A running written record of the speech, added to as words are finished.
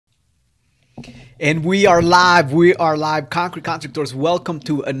And we are live. We are live. Concrete Contractors, welcome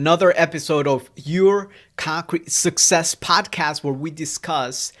to another episode of your Concrete Success Podcast, where we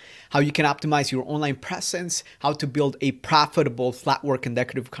discuss how you can optimize your online presence, how to build a profitable flatwork and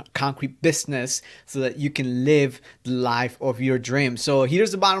decorative concrete business so that you can live the life of your dreams. So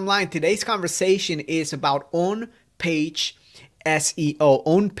here's the bottom line. Today's conversation is about on-page SEO,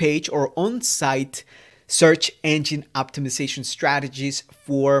 on-page or on-site search engine optimization strategies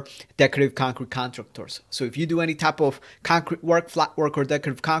for decorative concrete contractors. So if you do any type of concrete work, flat work, or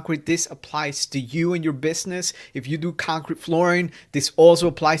decorative concrete, this applies to you and your business. If you do concrete flooring, this also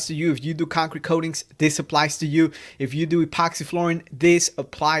applies to you. If you do concrete coatings, this applies to you. If you do epoxy flooring, this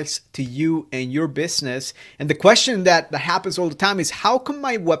applies to you and your business. And the question that happens all the time is, how come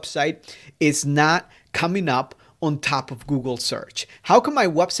my website is not coming up on top of Google search? How come my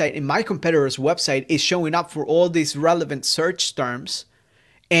website and my competitor's website is showing up for all these relevant search terms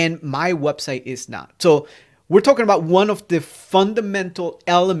and my website is not? So we're talking about one of the fundamental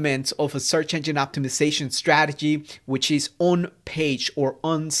elements of a search engine optimization strategy, which is on-page or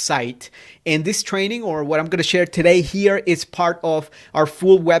on-site. And this training, or what I'm going to share today here, is part of our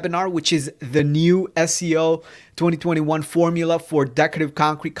full webinar, which is the new SEO 2021 formula for decorative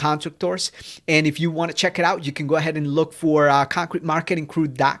concrete contractors. And if you want to check it out, you can go ahead and look for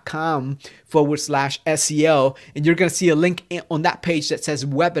concretemarketingcrew.com/SEO. And you're going to see a link on that page that says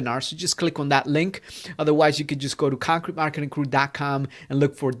webinar. So just click on that link. Otherwise, you could just go to concretemarketingcrew.com and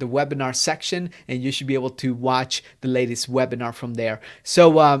look for the webinar section, and you should be able to watch the latest webinar from there.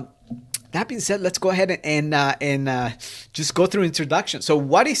 So, that being said, let's go ahead and just go through introduction. So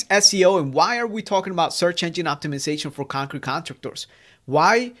what is SEO and why are we talking about search engine optimization for concrete contractors?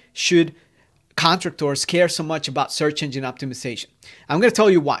 Why should contractors care so much about search engine optimization? I'm going to tell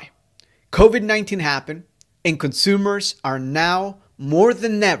you why. COVID-19 happened and consumers are now more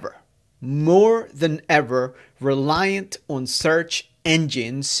than ever reliant on search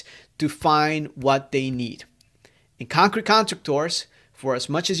engines to find what they need. And concrete contractors, for as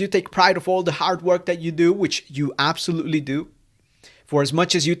much as you take pride of all the hard work that you do, which you absolutely do, for as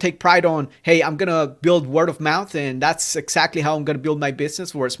much as you take pride on, hey, I'm going to build word of mouth and that's exactly how I'm going to build my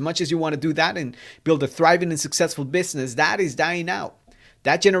business, for as much as you want to do that and build a thriving and successful business, that is dying out.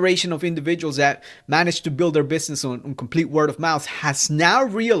 That generation of individuals that managed to build their business on complete word of mouth has now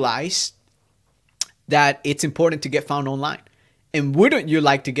realized that it's important to get found online. And wouldn't you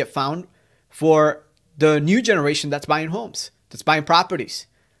like to get found for the new generation that's buying homes, that's buying properties,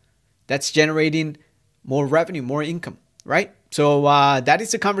 that's generating more revenue, more income, right? So that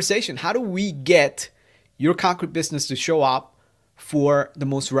is the conversation. How do we get your concrete business to show up for the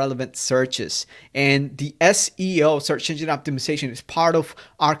most relevant searches? And the SEO, search engine optimization, is part of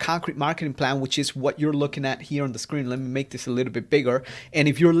our concrete marketing plan, which is what you're looking at here on the screen. Let me make this a little bit bigger. And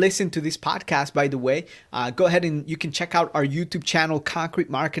if you're listening to this podcast, by the way, go ahead and you can check out our YouTube channel, Concrete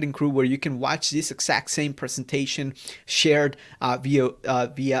Marketing Crew, where you can watch this exact same presentation shared via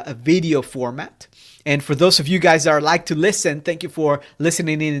a video format. And for those of you guys that like to listen, thank you for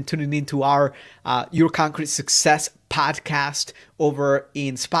listening in and tuning into our Your Concrete Success podcast over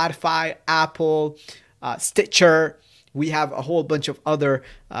in Spotify, Apple, Stitcher. We have a whole bunch of other,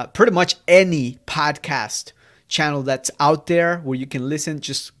 pretty much any podcast channel that's out there where you can listen.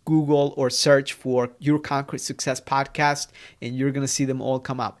 Just Google or search for Your Concrete Success podcast and you're going to see them all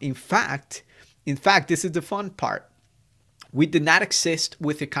come up. In fact, this is the fun part. We did not exist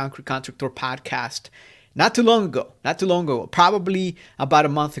with the Concrete Contractor podcast not too long ago, probably about a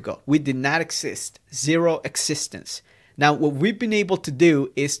month ago. We did not exist, zero existence. Now, what we've been able to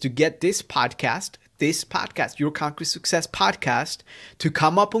do is to get this podcast, Your Concrete Success podcast, to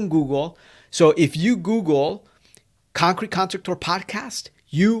come up on Google. So if you Google Concrete Contractor podcast,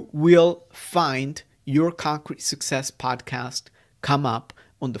 you will find Your Concrete Success podcast come up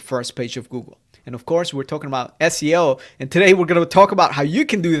on the first page of Google. And of course, we're talking about SEO. And today we're going to talk about how you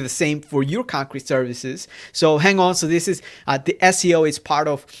can do the same for your concrete services. So hang on. So this is the SEO is part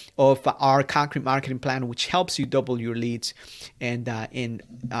of our concrete marketing plan, which helps you double your leads and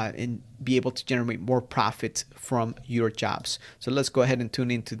be able to generate more profit from your jobs. So let's go ahead and tune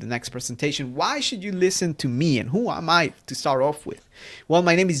into the next presentation. Why should you listen to me, and who am I to start off with? Well,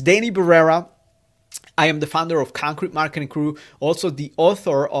 my name is Danny Barrera. I am the founder of Concrete Marketing Crew, also the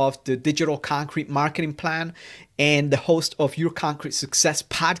author of the Digital Concrete Marketing Plan. and the host of Your Concrete Success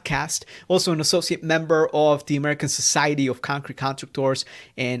podcast. Also an associate member of the American Society of Concrete Contractors,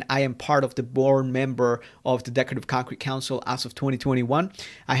 and I am part of the board member of the Decorative Concrete Council as of 2021.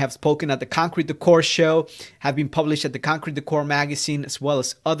 I have spoken at the Concrete Decor Show, have been published at the Concrete Decor magazine, as well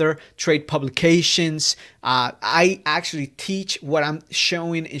as other trade publications. I actually teach what I'm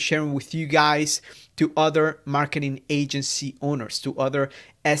showing and sharing with you guys to other marketing agency owners, to other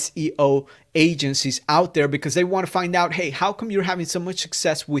SEO agencies out there, because they want to find out, hey, how come you're having so much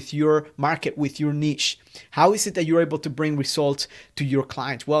success with your market, with your niche? How is it that you're able to bring results to your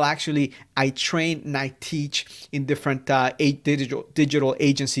clients? Well, actually, I train and I teach in different digital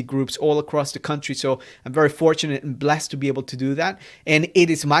agency groups all across the country. So I'm very fortunate and blessed to be able to do that. And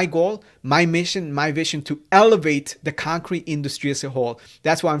it is my goal, my mission, my vision to elevate the concrete industry as a whole.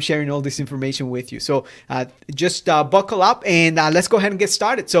 That's why I'm sharing all this information with you. So just buckle up and let's go ahead and get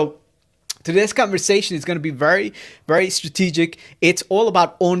started. So today's conversation is going to be very, very strategic. It's all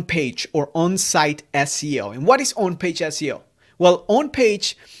about on-page or on-site SEO. And what is on-page SEO? Well,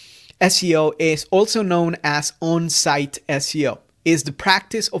 on-page SEO is also known as on-site SEO. Is the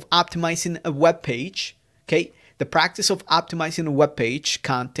practice of optimizing a web page, okay? The practice of optimizing a web page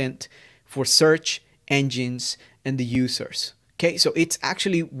content for search engines and the users. Okay, so it's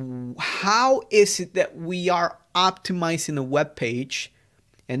actually, how is it that we are optimizing a web page?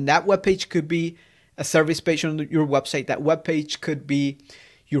 And that web page could be a service page on your website. That web page could be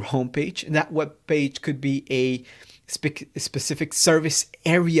your homepage, and that web page could be a specific service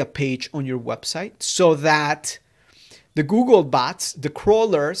area page on your website, so that the Google bots, the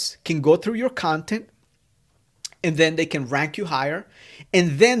crawlers, can go through your content, and then they can rank you higher.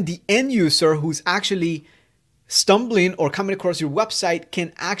 And then the end user who's actually stumbling or coming across your website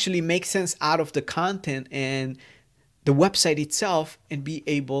can actually make sense out of the content and the website itself, and be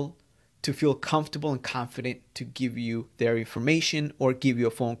able to feel comfortable and confident to give you their information or give you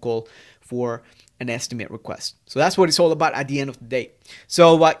a phone call for an estimate request. So that's what it's all about at the end of the day.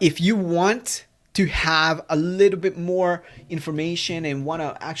 So if you want to have a little bit more information and want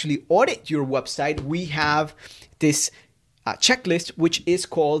to actually audit your website, we have this checklist, which is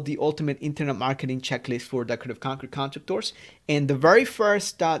called the Ultimate Internet Marketing Checklist for Decorative Concrete Contractors. And the very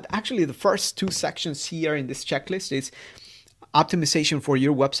first, actually the first two sections here in this checklist is optimization for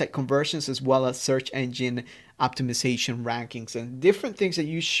your website conversions, as well as search engine optimization rankings, and different things that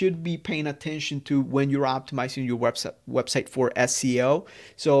you should be paying attention to when you're optimizing your website for SEO.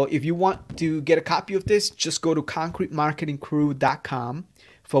 So if you want to get a copy of this, just go to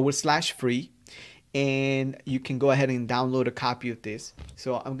concretemarketingcrew.com/free. And you can go ahead and download a copy of this.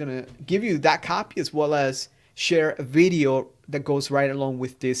 So I'm going to give you that copy, as well as share a video that goes right along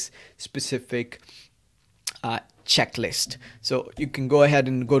with this specific checklist. So you can go ahead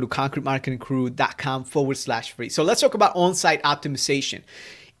and go to concretemarketingcrew.com/free. So let's talk about on-site optimization.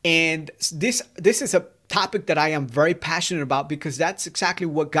 And this is a topic that I am very passionate about, because that's exactly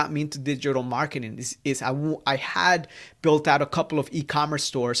what got me into digital marketing. I had built out a couple of e-commerce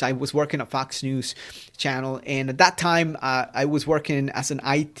stores. I was working at Fox News channel, and at that time I was working as an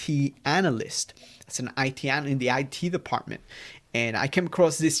IT analyst, in the IT department. And I came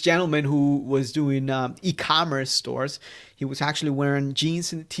across this gentleman who was doing e-commerce stores. He was actually wearing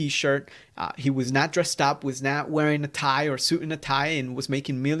jeans and a t-shirt. He was not dressed up, was not wearing a tie or suit and a tie, and was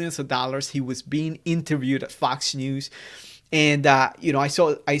making millions of dollars. He was being interviewed at Fox News. And, you know, I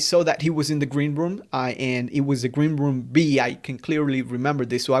saw that he was in the green room, and it was the green room B. I can clearly remember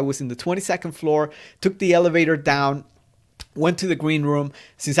this. So I was in the 22nd floor, took the elevator down, went to the green room.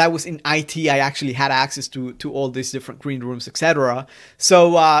 Since I was in IT, I actually had access to all these different green rooms, etc.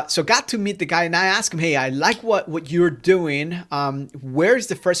 So got to meet the guy, and I asked him, hey, I like what you're doing. Where's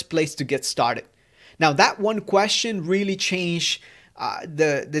the first place to get started? Now, that one question really changed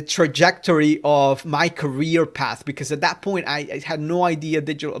the trajectory of my career path, because at that point I had no idea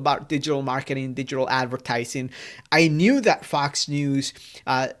about digital marketing, digital advertising. I knew that Fox News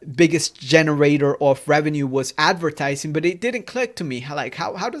biggest generator of revenue was advertising, but it didn't click to me. Like,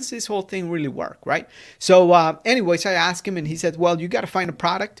 how does this whole thing really work, right? So anyways, I asked him, and he said, well, you got to find a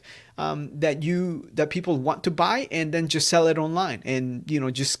product that people want to buy, and then just sell it online, and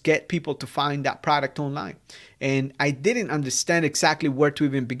just get people to find that product online. And I didn't understand exactly where to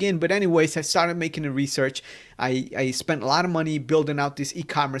even begin, but anyways, I started making a research. I spent a lot of money building out this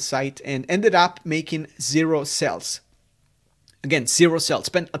e-commerce site, and ended up making 0 sales. Again, 0 sales.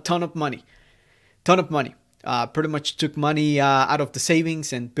 Spent a ton of money. Pretty much took money out of the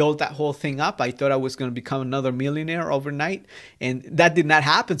savings and built that whole thing up. I thought I was going to become another millionaire overnight, and that did not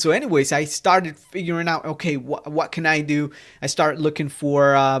happen. So anyways, I started figuring out, okay, what can I do? I started looking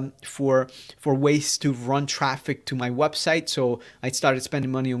for ways to run traffic to my website. So I started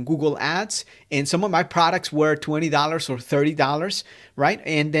spending money on Google Ads, and some of my products were $20 or $30, right?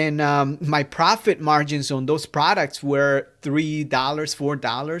 And then my profit margins on those products were $3,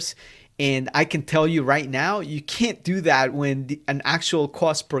 $4. And I can tell you right now, you can't do that when an actual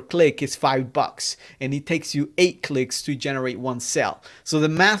cost per click is $5 and it takes you 8 clicks to generate one sale. So the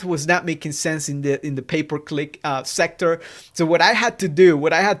math was not making sense in the pay-per-click sector. So what I had to do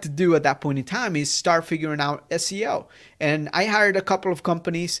at that point in time is start figuring out SEO. And I hired a couple of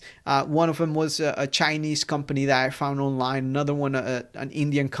companies. One of them was a Chinese company that I found online. Another one, an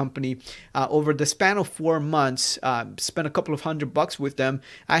Indian company. Over the span of 4 months, spent a couple of $100 with them.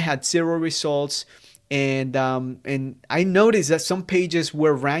 I had 0 results, and I noticed that some pages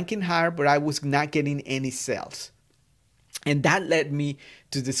were ranking higher, but I was not getting any sales. And that led me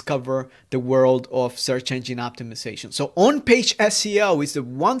to discover the world of search engine optimization. So on-page SEO is the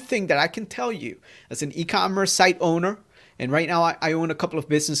one thing that I can tell you as an e-commerce site owner. And right now I own a couple of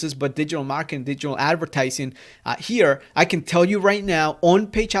businesses, but digital marketing, digital advertising, here, I can tell you right now,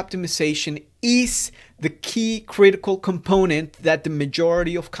 on-page optimization is the key critical component that the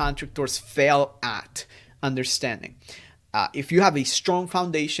majority of contractors fail at understanding. If you have a strong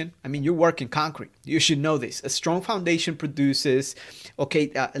foundation, I mean, you work in concrete, you should know this. A strong foundation produces,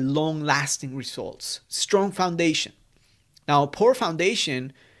 long-lasting results. Strong foundation. Now, a poor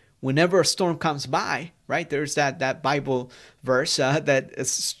foundation, whenever a storm comes by, right? There's that Bible verse that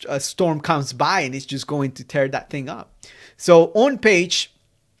a storm comes by and it's just going to tear that thing up. So on page,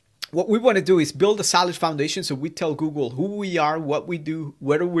 what we want to do is build a solid foundation. So we tell Google who we are, what we do,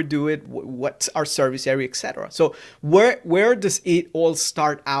 where do we do it, what's our service area, etc. So where does it all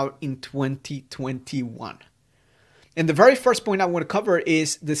start out in 2021? And the very first point I want to cover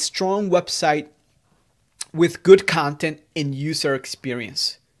is the strong website with good content and user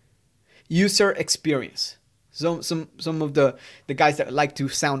experience. User experience. So some of the guys that like to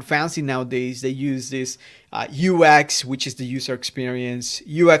sound fancy nowadays, they use this UX, which is the user experience,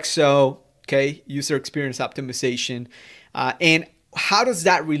 UXO, okay, user experience optimization. And how does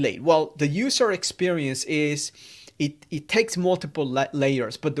that relate? Well, the user experience is, it takes multiple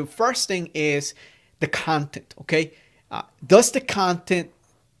layers, but the first thing is the content, okay? Does the content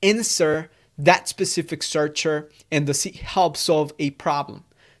answer that specific searcher, and does it help solve a problem?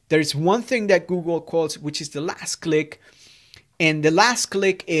 There's one thing that Google calls, which is the last click. And the last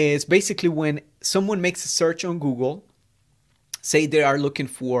click is basically when someone makes a search on Google, say they are looking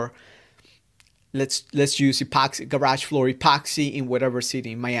for, let's use epoxy, garage floor epoxy in whatever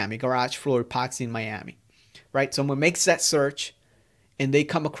city, in Miami, garage floor epoxy in Miami, right? Someone makes that search and they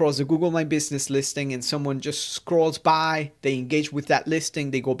come across the Google My Business listing, and someone just scrolls by, they engage with that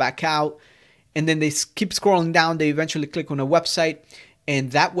listing, they go back out, and then they keep scrolling down, they eventually click on a website,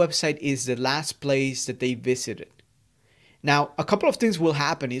 and that website is the last place that they visited. Now, a couple of things will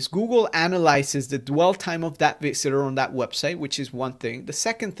happen is Google analyzes the dwell time of that visitor on that website, which is one thing. The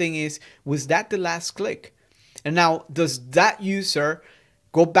second thing is, was that the last click? And now, does that user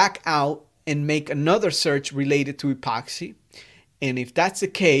go back out and make another search related to epoxy? And if that's the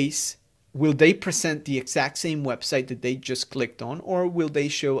case, will they present the exact same website that they just clicked on, or will they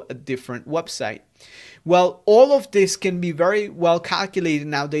show a different website? Well, all of this can be very well calculated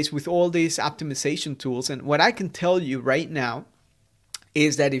nowadays with all these optimization tools. And what I can tell you right now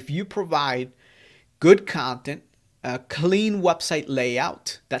is that if you provide good content, a clean website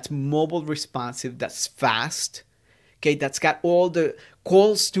layout that's mobile responsive, that's fast, okay, that's got all the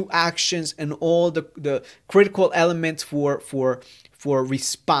calls to actions and all the critical elements for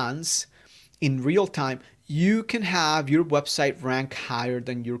response in real time, you can have your website rank higher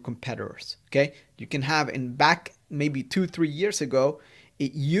than your competitors, okay? You can have, and back maybe 2-3 years ago,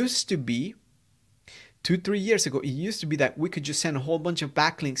 it used to be, 2-3 years ago, it used to be that we could just send a whole bunch of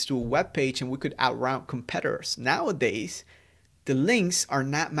backlinks to a web page and we could outrank competitors. Nowadays, the links are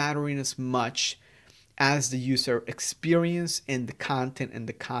not mattering as much as the user experience and the content and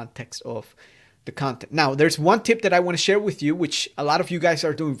the context of the content. Now, there's one tip that I want to share with you, which a lot of you guys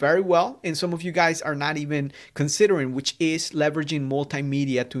are doing very well, and some of you guys are not even considering, which is leveraging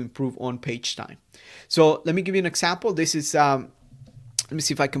multimedia to improve on-page time. So let me give you an example. This is, let me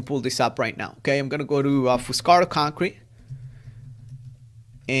see if I can pull this up right now. Okay, I'm going to go to Fuscardo Concrete.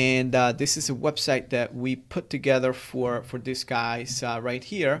 And this is a website that we put together for these guys right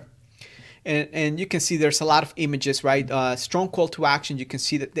here. And you can see there's a lot of images, right? Strong call to action. You can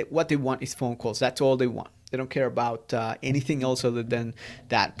see that what they want is phone calls. That's all they want. They don't care about anything else other than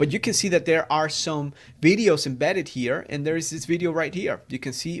that. But you can see that there are some videos embedded here, and there is this video right here. You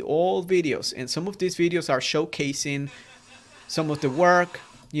can see all videos, and some of these videos are showcasing some of the work,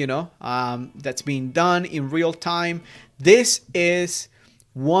 you know, that's being done in real time. This is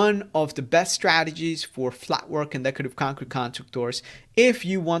one of the best strategies for flat work and decorative concrete contractors if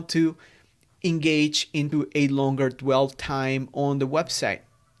you want to engage into a longer dwell time on the website.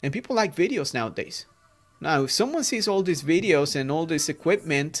 And people like videos nowadays. Now, if someone sees all these videos and all this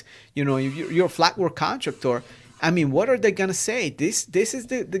equipment, you know, if you're a flat work contractor, I mean, what are they gonna say? This is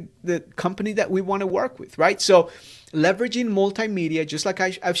the company that we want to work with, right? So leveraging multimedia, just like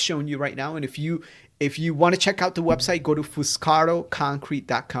I've shown you right now. And if you want to check out the website, go to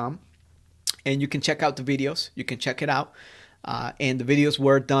fuscaroconcrete.com and you can check out the videos. You can check it out. And the videos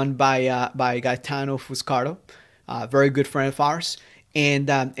were done by Gaetano Fuscaro, a very good friend of ours. And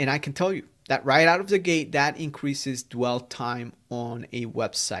I can tell you that right out of the gate, that increases dwell time on a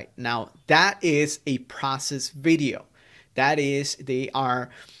website. Now, that is a process video. That is, they are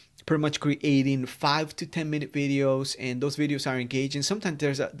pretty much creating 5 to 10 minute videos, and those videos are engaging.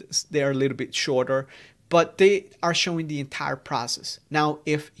 Sometimes they're a little bit shorter, but they are showing the entire process. Now,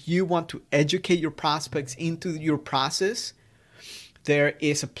 if you want to educate your prospects into your process, there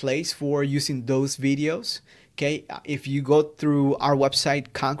is a place for using those videos. Okay, if you go through our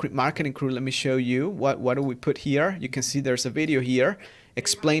website, Concrete Marketing Crew, let me show you what do we put here. You can see there's a video here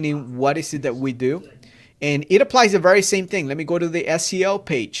explaining what is it that we do. And it applies the very same thing. Let me go to the SEO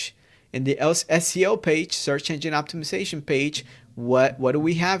page. In the SEO page, search engine optimization page, what do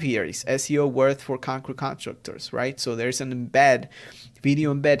we have here? It's SEO worth for concrete contractors, right? So there's an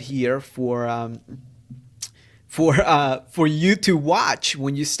video embed here for you to watch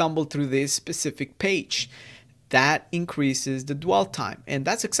when you stumble through this specific page. That increases the dwell time. And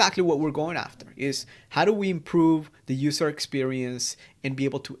that's exactly what we're going after, is how do we improve the user experience and be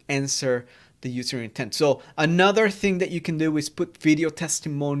able to answer the user intent. So another thing that you can do is put video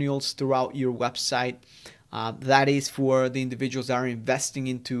testimonials throughout your website. That is for the individuals that are investing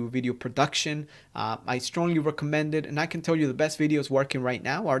into video production. I strongly recommend it. And I can tell you the best videos working right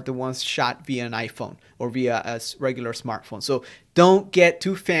now are the ones shot via an iPhone or via a regular smartphone. So don't get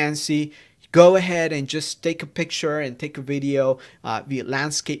too fancy. Go ahead and just take a picture and take a video via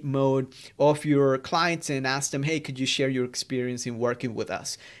landscape mode of your clients and ask them, hey, could you share your experience in working with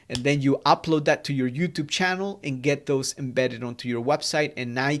us? And then you upload that to your YouTube channel and get those embedded onto your website.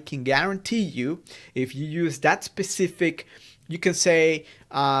 And I can guarantee you, if you use that specific, you can say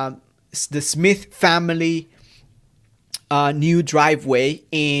the Smith family new driveway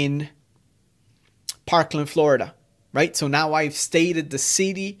in Parkland, Florida, right? So now I've stated the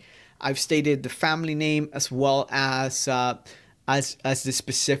city, I've stated the family name, as well as the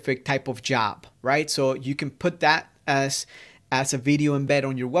specific type of job, right? So you can put that as a video embed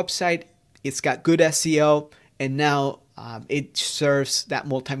on your website. It's got good SEO, and now it serves that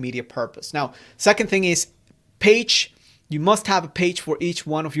multimedia purpose. Now, second thing is page. You must have a page for each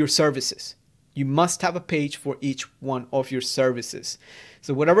one of your services. You must have a page for each one of your services.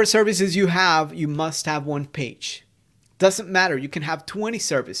 So whatever services you have, you must have one page. Doesn't matter. You can have 20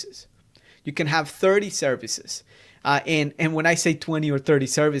 services. You can have 30 services. And when I say 20 or 30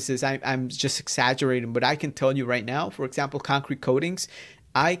 services, I'm just exaggerating. But I can tell you right now, for example, concrete coatings,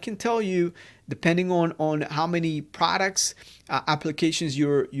 I can tell you, depending on how many products, applications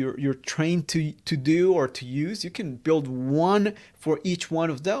you're trained to do or to use, you can build one for each one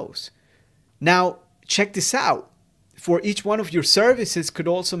of those. Now, check this out. For each one of your services could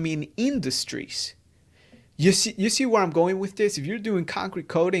also mean industries. You see where I'm going with this? If you're doing concrete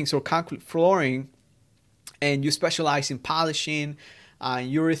coatings or concrete flooring and you specialize in polishing,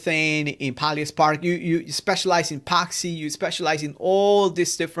 urethane, in polyaspartic, you specialize in epoxy, you specialize in all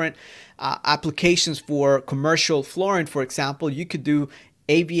these different applications for commercial flooring, for example, you could do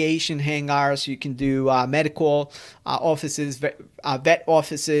aviation hangars, you can do medical offices, vet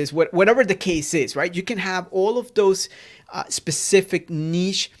offices, whatever the case is, right? You can have all of those specific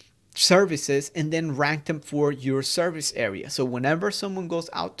niche services and then rank them for your service area. So whenever someone goes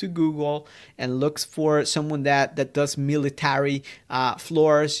out to Google and looks for someone that does military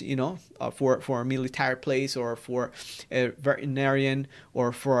floors, you know, for a military place, or for a veterinarian,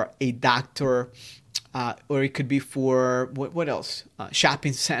 or for a doctor, or it could be for what else?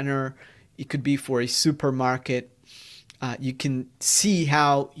 Shopping center. It could be for a supermarket. You can see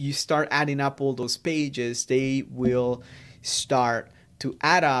how you start adding up all those pages. They will start to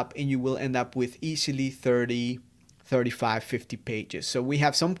add up, and you will end up with easily 30, 35, 50 pages. So we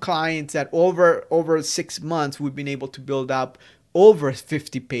have some clients that over 6 months, we've been able to build up over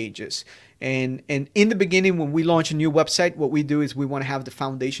 50 pages. And in the beginning, when we launch a new website, what we do is we want to have the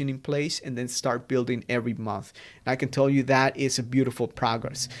foundation in place and then start building every month. And I can tell you that is a beautiful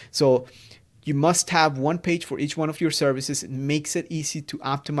progress. So you must have one page for each one of your services. It makes it easy to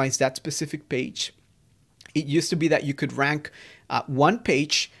optimize that specific page. It used to be that you could rank one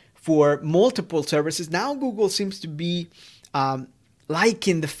page for multiple services. Now Google seems to be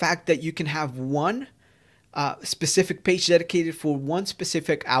liking the fact that you can have one specific page dedicated for one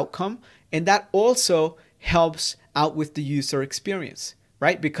specific outcome, and that also helps out with the user experience,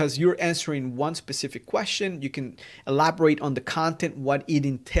 right? Because you're answering one specific question, you can elaborate on the content, what it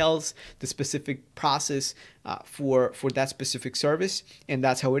entails, the specific process for that specific service, and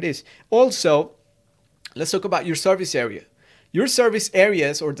that's how it is. Also, let's talk about your service area. Your service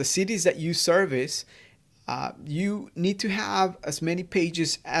areas, or the cities that you service, you need to have as many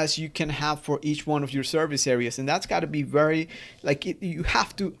pages as you can have for each one of your service areas. And that's got to be very, you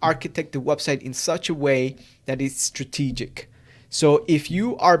have to architect the website in such a way that it's strategic. So if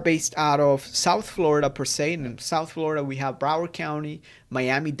you are based out of South Florida per se, and in South Florida we have Broward County,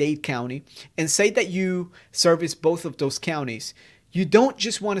 Miami-Dade County, and say that you service both of those counties, you don't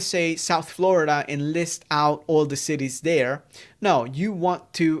just want to say South Florida and list out all the cities there. No, you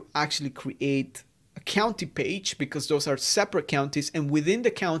want to actually create a county page, because those are separate counties, and within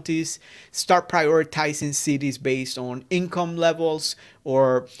the counties start prioritizing cities based on income levels,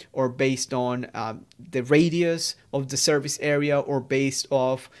 or based on the radius of the service area, or based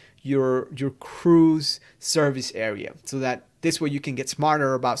off your crew's service area, so that this way you can get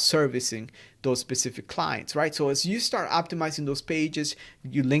smarter about servicing those specific clients, right? So as you start optimizing those pages,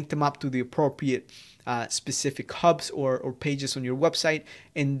 you link them up to the appropriate specific hubs or pages on your website,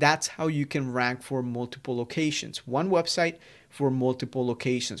 and that's how you can rank for multiple locations. One website for multiple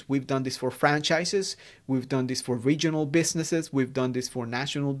locations. We've done this for franchises, we've done this for regional businesses, we've done this for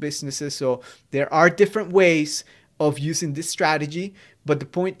national businesses. So there are different ways of using this strategy, but the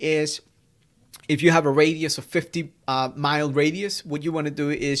point is, if you have a radius of 50-mile radius, what you want to do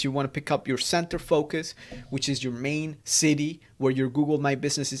is you want to pick up your center focus, which is your main city where your Google My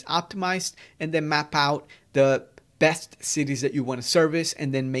Business is optimized, and then map out the best cities that you want to service,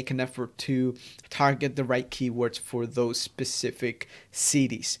 and then make an effort to target the right keywords for those specific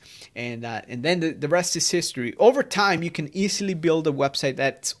cities. And then the rest is history. Over time, you can easily build a website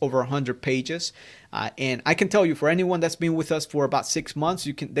that's over 100 pages. And I can tell you, for anyone that's been with us for about 6 months,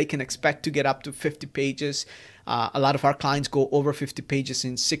 they can expect to get up to 50 pages. A lot of our clients go over 50 pages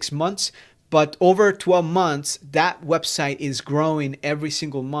in 6 months. But over 12 months, that website is growing every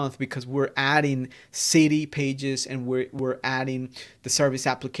single month, because we're adding city pages, and we're adding the service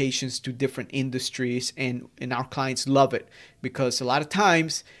applications to different industries, and our clients love it, because a lot of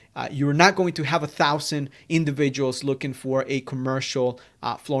times you're not going to have 1,000 individuals looking for a commercial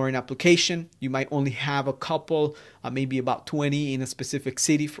flooring application. You might only have a couple, maybe about 20 in a specific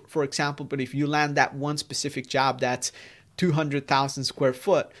city, for example. But if you land that one specific job that's 200,000 square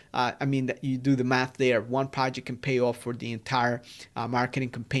foot, I mean, that you do the math there, one project can pay off for the entire marketing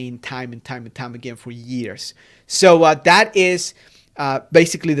campaign time and time again for years. So that is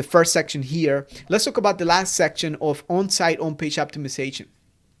basically the first section here. Let's talk about the last section of on-site on-page optimization.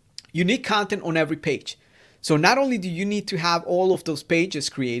 You need content on every page. So not only do you need to have all of those pages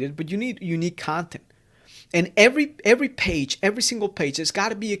created, but you need unique content. And every page, every single page, there's got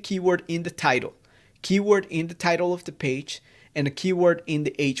to be a keyword in the title. Keyword in the title of the page, and a keyword in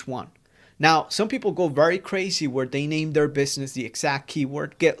the H1. Now, some people go very crazy where they name their business the exact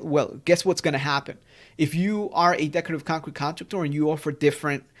keyword. Guess what's going to happen? If you are a decorative concrete contractor and you offer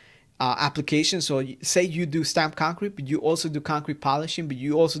different applications, so say you do stamped concrete, but you also do concrete polishing, but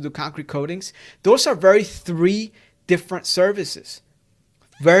you also do concrete coatings, those are three different services.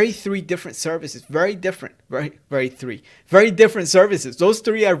 Very different services. Very different services. Those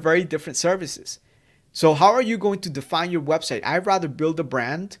three are very different services. So how are you going to define your website? I'd rather build a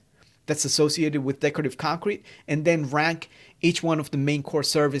brand that's associated with decorative concrete, and then rank each one of the main core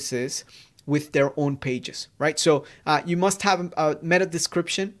services with their own pages, right? So you must have a meta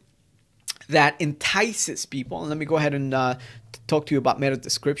description that entices people. And let me go ahead and talk to you about meta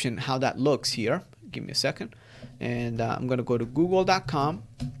description, how that looks here. Give me a second. And I'm going to go to google.com,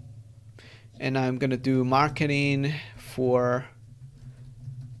 and I'm going to do marketing for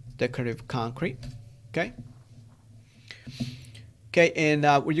decorative concrete. Okay, and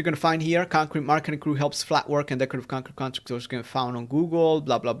what you're going to find here, concrete marketing crew helps flat work and decorative concrete contractors get found on Google,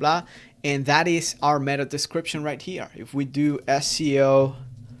 blah, blah, blah. And that is our meta description right here. If we do SEO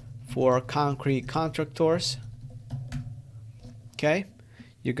for concrete contractors, okay,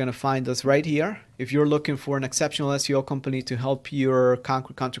 You're going to find us right here. If you're looking for an exceptional SEO company to help your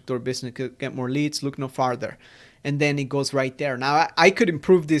concrete contractor business get more leads, look no farther. And then it goes right there. Now, I could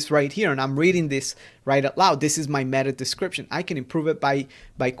improve this right here, and I'm reading this right out loud. This is my meta description. I can improve it by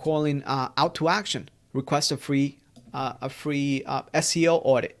calling out to action, request a free SEO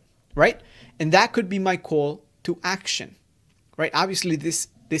audit, right? And that could be my call to action, right? Obviously, this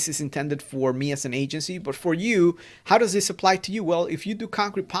is intended for me as an agency, but for you, how does this apply to you? Well, if you do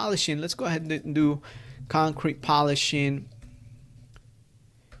concrete polishing, let's go ahead and do concrete polishing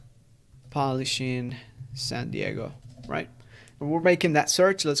San Diego, right? And we're making that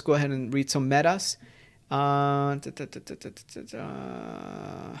search. Let's go ahead and read some metas. Let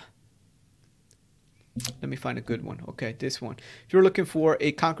me find a good one. Okay, this one. If you're looking for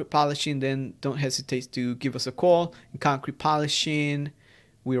a concrete polishing, then don't hesitate to give us a call. In concrete polishing,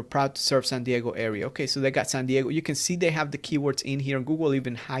 we are proud to serve San Diego area. Okay, so they got San Diego. You can see they have the keywords in here. Google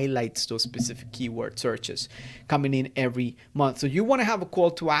even highlights those specific keyword searches coming in every month. So you want to have a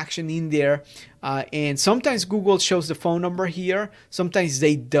call to action in there. And sometimes Google shows the phone number here. Sometimes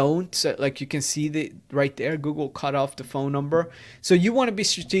they don't. So like you can see right there, Google cut off the phone number. So you want to be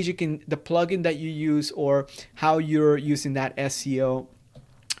strategic in the plugin that you use or how you're using that SEO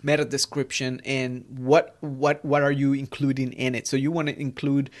meta description and what are you including in it. So you want to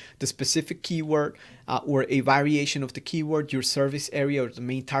include the specific keyword or a variation of the keyword, your service area or the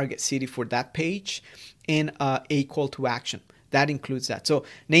main target city for that page, and a call to action. That includes that. So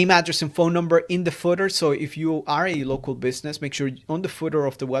name, address, and phone number in the footer. So if you are a local business, make sure on the footer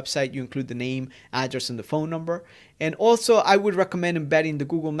of the website you include the name, address, and the phone number. And also I would recommend embedding the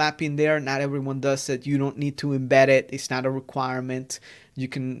Google map in there. Not everyone does it. You don't need to embed it. It's not a requirement. You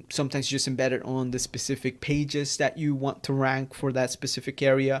can sometimes just embed it on the specific pages that you want to rank for that specific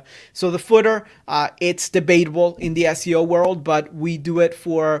area. So the footer, it's debatable in the SEO world, but we do it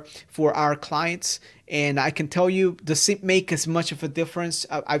for our clients. And I can tell you, does it make as much of a difference?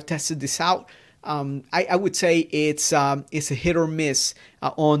 I've tested this out. I would say it's a hit or miss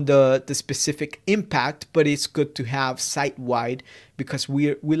on the specific impact, but it's good to have site-wide because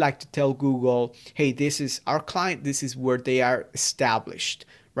we like to tell Google, hey, this is our client, this is where they are established,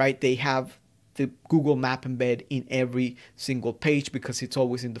 right? They have the Google map embed in every single page because it's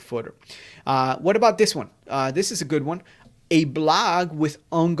always in the footer. What about this one? This is a good one. A blog with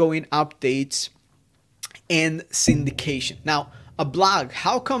ongoing updates and syndication. Now, a blog,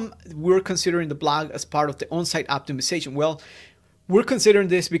 how come we're considering the blog as part of the on-site optimization? Well, we're considering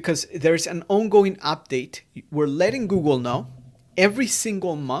this because there's an ongoing update. We're letting Google know every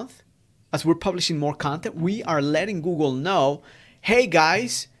single month as we're publishing more content, we are letting Google know, hey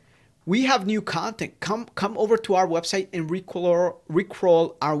guys, we have new content. Come over to our website and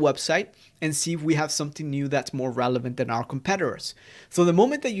recrawl our website and see if we have something new that's more relevant than our competitors. So the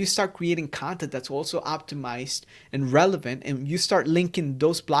moment that you start creating content that's also optimized and relevant, and you start linking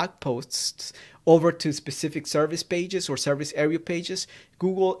those blog posts over to specific service pages or service area pages,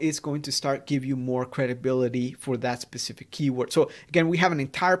 Google is going to start give you more credibility for that specific keyword. So again, we have an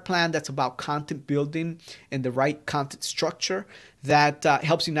entire plan that's about content building and the right content structure that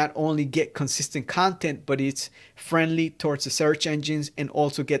helps you not only get consistent content, but it's friendly towards the search engines and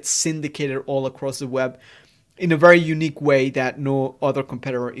also gets syndicated all across the web in a very unique way that no other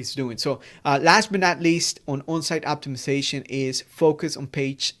competitor is doing. So last but not least, on-site optimization is focus on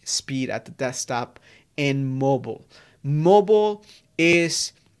page speed at the desktop and mobile. Mobile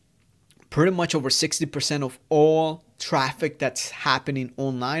is pretty much over 60% of all traffic that's happening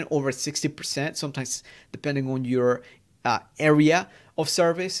online, over 60%, sometimes depending on your area of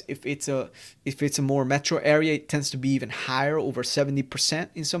service. If it's a more metro area, it tends to be even higher, over 70%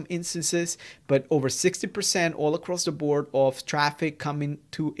 in some instances, but over 60% all across the board of traffic coming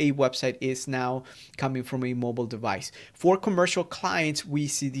to a website is now coming from a mobile device. For commercial clients, we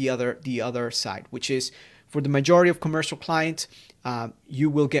see the other side, which is for the majority of commercial clients,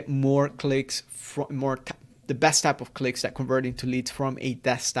 you will get more clicks from the best type of clicks that convert into leads from a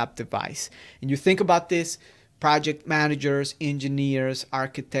desktop device. And you think about this, project managers, engineers,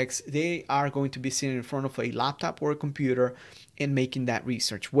 architects, they are going to be sitting in front of a laptop or a computer and making that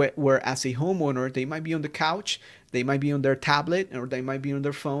research. Where as a homeowner, they might be on the couch, they might be on their tablet, or they might be on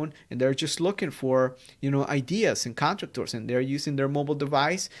their phone, and they're just looking for, ideas and contractors, and they're using their mobile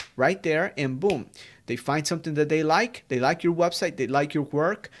device right there, and boom, they find something that they like your website, they like your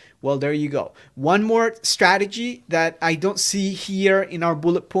work. Well, there you go. One more strategy that I don't see here in our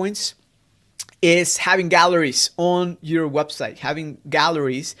bullet points is having galleries on your website. Having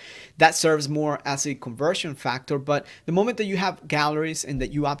galleries, that serves more as a conversion factor. But the moment that you have galleries and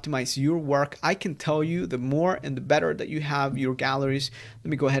that you optimize your work, I can tell you the more and the better that you have your galleries.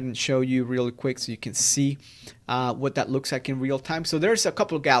 Let me go ahead and show you really quick so you can see what that looks like in real time. So there's a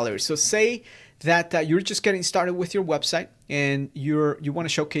couple of galleries. So say that you're just getting started with your website and you want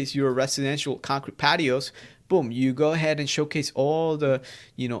to showcase your residential concrete patios. Boom, you go ahead and showcase all the,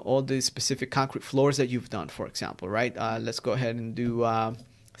 all the specific concrete floors that you've done, for example, right? Let's go ahead and do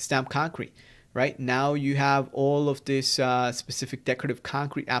stamp concrete, right? Now you have all of this specific decorative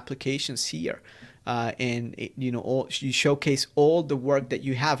concrete applications here. You showcase all the work that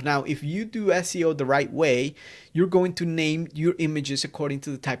you have. Now, if you do SEO the right way, you're going to name your images according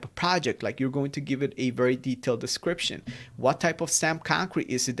to the type of project. Like, you're going to give it a very detailed description. What type of stamped concrete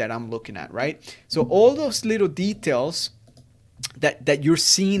is it that I'm looking at, right? So all those little details that you're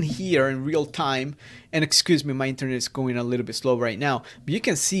seeing here in real time, and excuse me, my internet is going a little bit slow right now, but you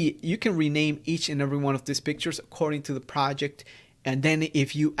can see, you can rename each and every one of these pictures according to the project. And then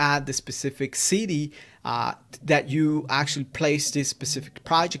if you add the specific city that you actually place this specific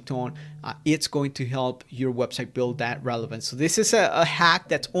project on, it's going to help your website build that relevance. So this is a hack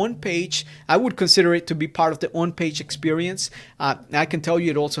that's on page. I would consider it to be part of the on-page experience. I can tell you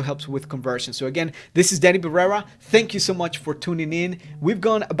it also helps with conversion. So again, this is Danny Barrera. Thank you so much for tuning in. We've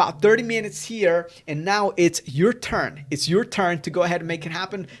gone about 30 minutes here, and now it's your turn. It's your turn to go ahead and make it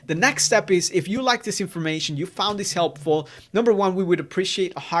happen. The next step is, if you like this information, you found this helpful, number one, we would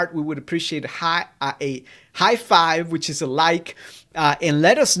appreciate a heart. We would appreciate a high five, which is a like, and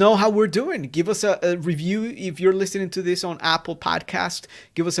let us know how we're doing. Give us a review if you're listening to this on Apple Podcast.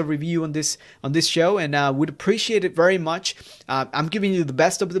 Give us a review on this show, and we'd appreciate it very much. I'm giving you the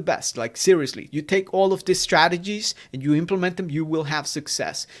best of the best. Like, seriously, you take all of these strategies and you implement them, you will have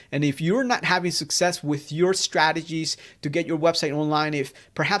success. And if you're not having success with your strategies to get your website online, if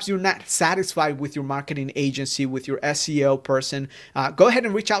perhaps you're not satisfied with your marketing agency, with your SEO person, go ahead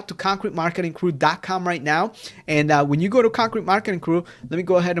and reach out to concretemarketingcrew.com right now. And when you go to Concrete Marketing Crew, let me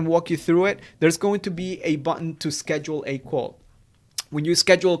go ahead and walk you through it. There's going to be a button to schedule a call. When you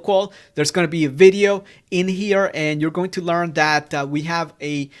schedule a call, there's going to be a video in here, and you're going to learn that we have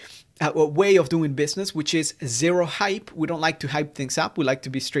a way of doing business, which is zero hype. We don't like to hype things up. We like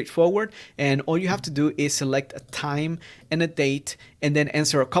to be straightforward. And all you have to do is select a time and a date, and then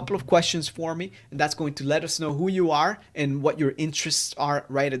answer a couple of questions for me. And that's going to let us know who you are and what your interests are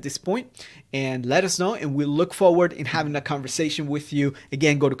right at this point. And let us know, and we'll look forward in having a conversation with you.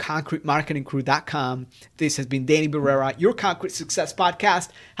 Again, go to concretemarketingcrew.com. This has been Danny Barrera, your Concrete Success Podcast.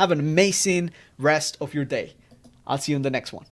 Have an amazing rest of your day. I'll see you in the next one.